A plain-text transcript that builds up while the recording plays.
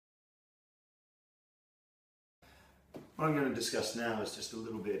What I'm going to discuss now is just a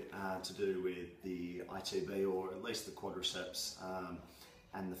little bit to do with the ITB, or at least the quadriceps,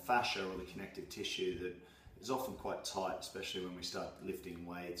 and the fascia or the connective tissue that is often quite tight, especially when we start lifting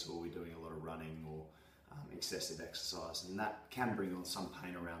weights or we're doing a lot of running or excessive exercise, and that can bring on some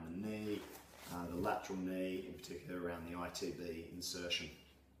pain around the knee, the lateral knee, in particular around the ITB insertion.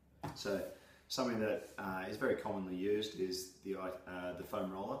 So something that is very commonly used is the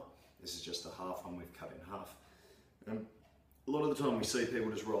foam roller. This is just a half one we've cut in half. A lot of the time we see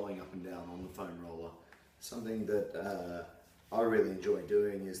people just rolling up and down on the foam roller. Something that I really enjoy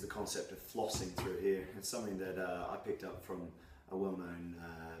doing is the concept of flossing through here. It's something that I picked up from a well-known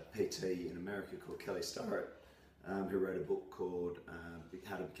PT in America called Starrett, who wrote a book called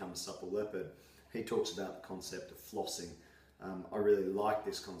How to Become a Supple Leopard. He talks about the concept of flossing. I really like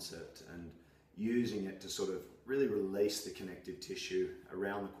this concept and using it to sort of really release the connective tissue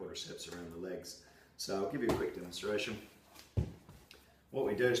around the quadriceps, around the legs. So I'll give you a quick demonstration. What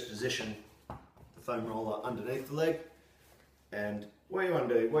we do is position the foam roller underneath the leg, and what you want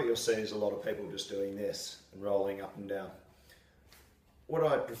to do, what you'll see is a lot of people just doing this and rolling up and down. What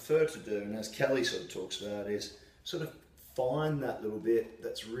I prefer to do, and as Kelly sort of talks about, is sort of find that little bit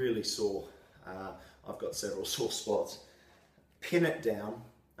that's really sore. I've got several sore spots. Pin it down,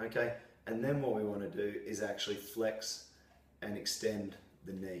 okay? And then what we want to do is actually flex and extend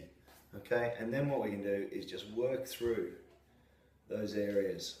the knee, okay? And then what we can do is just work through those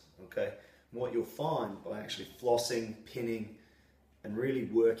areas, okay? And what you'll find by actually flossing, pinning, and really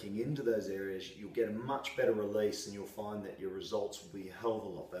working into those areas, you'll get a much better release, and you'll find that your results will be a hell of a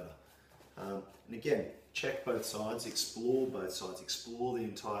lot better. And again, check both sides, explore both sides, explore the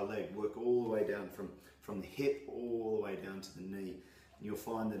entire leg, work all the way down from the hip all the way down to the knee. And you'll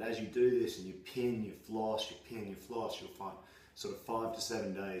find that as you do this and you pin, you floss, you pin, you floss, you'll find sort of 5 to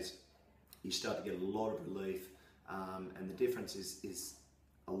 7 days, you start to get a lot of relief. And the difference is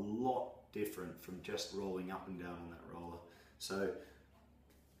a lot different from just rolling up and down on that roller. So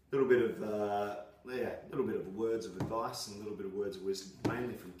a little bit of words of advice and a little bit of words of wisdom,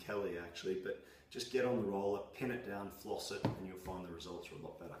 mainly from Kelly actually, but just get on the roller, pin it down, floss it, and you'll find the results are a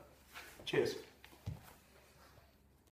lot better. Cheers.